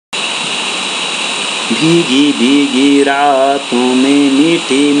भीगी भीगी रातों में,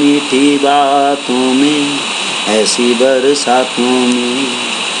 मीठी मीठी बातों में, ऐसी बरसातों में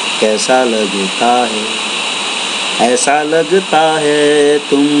कैसा लगता है। ऐसा लगता है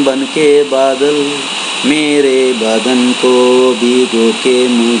तुम बनके बादल, मेरे बदन को भिगो के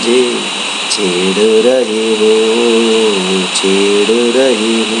मुझे छेड़ रहे हो, छेड़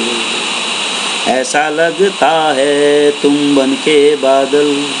रहे हो। ऐसा लगता है तुम बनके बादल,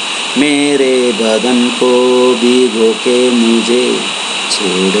 मेरे बदन को भिगो के मुझे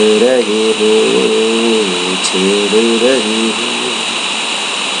छेड़ रहे हो, छेड़ रहे हो।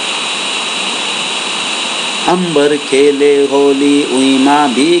 अंबर खेले होली, उई माँ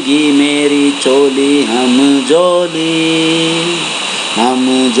भीगी मेरी चोली, हमजोली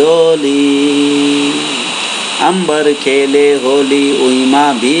हमजोली। अंबर खेले होली, उई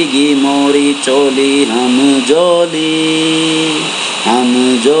माँ भीगी मोरी चोली, हमजोली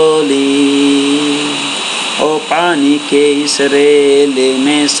हमजोली। ओ पानी के इस रेले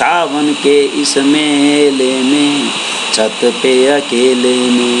में, सावन के इस मेले में, छत पे अकेले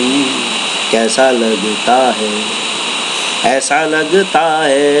में कैसा लगता है। ऐसा लगता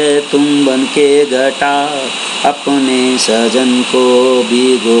है तुम बनके घटा, अपने सजन को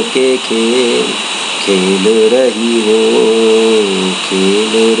भिगो के खेल रही हो,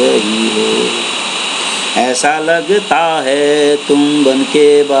 खेल रही हो। ऐसा लगता है तुम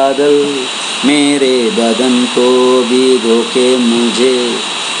बनके बादल, मेरे बदन को भिगो के मुझे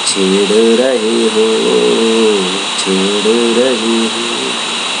छेड़ रहे हो, छेड़ रहे हो।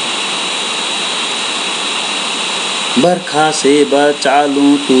 बरखा से बचा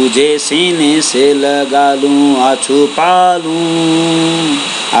लूं तुझे, सीने से लगा लूं, आ छुपा लूं,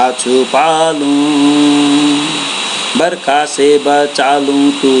 आ छुपा लूं। बरखा से बचा लूं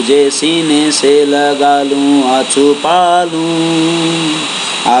तुझे, सीने से लगा लूं, आ छुपा लूं,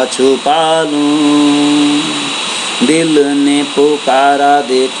 आ छुपा लूं। दिल ने पुकारा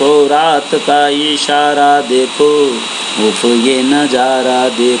देखो, रात का इशारा देखो, उफ ये नजारा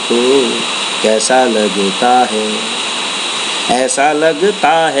देखो कैसा लगता है। ऐसा लगता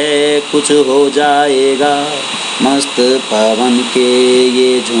है कुछ हो जाएगा, मस्त पवन के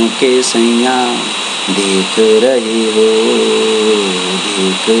ये झोंके सैया देख रहे हो,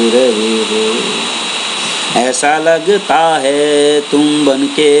 देख रहे हो। ऐसा लगता है तुम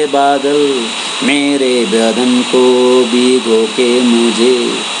बनके बादल, मेरे बदन को भिगो के मुझे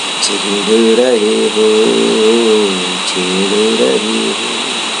छेड़ रहे हो, छेड़ रहे हो,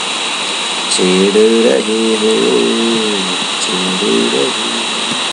 छेड़ रहे हो, छेड़ रहे हो।